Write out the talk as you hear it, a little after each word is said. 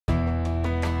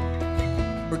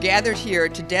We're gathered here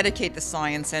to dedicate the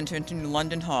Science Center into New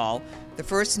London Hall, the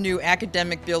first new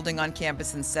academic building on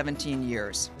campus in 17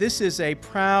 years. This is a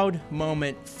proud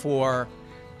moment for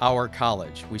our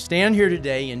college. We stand here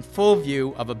today in full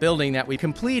view of a building that we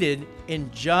completed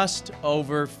in just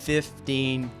over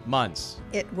 15 months.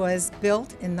 It was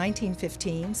built in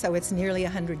 1915, so it's nearly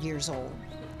 100 years old.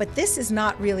 But this is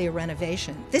not really a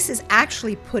renovation. This is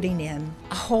actually putting in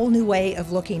a whole new way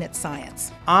of looking at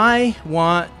science. I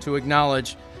want to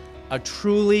acknowledge a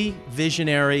truly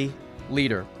visionary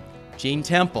leader, Gene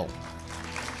Temple.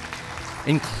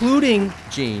 Including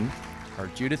Gene are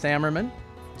Judith Ammerman,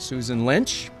 Susan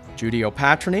Lynch, Judy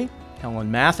O'Patrony, Helen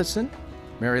Matheson,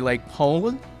 Mary Lake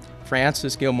Poland,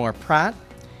 Frances Gilmore Pratt,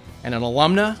 and an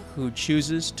alumna who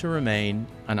chooses to remain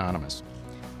anonymous.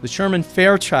 The Sherman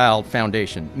Fairchild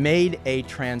Foundation made a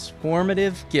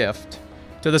transformative gift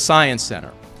to the Science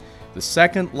Center, the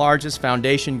second largest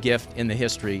foundation gift in the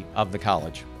history of the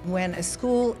college. When a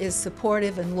school is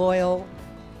supportive and loyal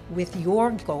with your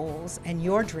goals and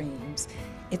your dreams,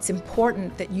 it's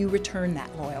important that you return that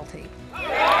loyalty.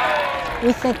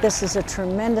 We think this is a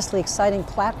tremendously exciting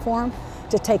platform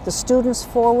to take the students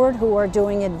forward who are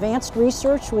doing advanced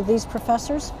research with these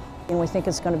professors, and we think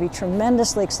it's going to be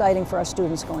tremendously exciting for our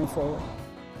students going forward.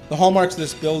 The hallmarks of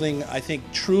this building, I think,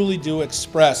 truly do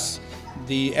express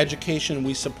the education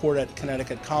we support at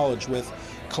Connecticut College with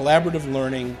collaborative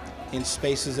learning in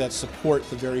spaces that support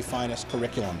the very finest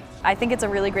curriculum. I think it's a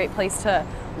really great place to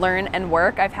learn and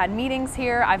work. I've had meetings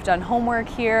here, I've done homework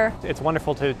here. It's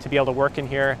wonderful to be able to work in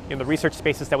here. The research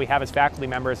spaces that we have as faculty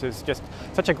members is just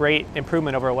such a great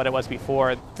improvement over what it was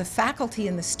before. The faculty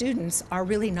and the students are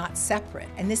really not separate,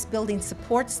 and this building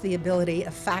supports the ability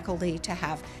of faculty to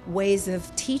have ways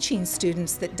of teaching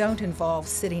students that don't involve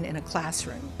sitting in a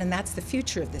classroom, and that's the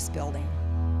future of this building.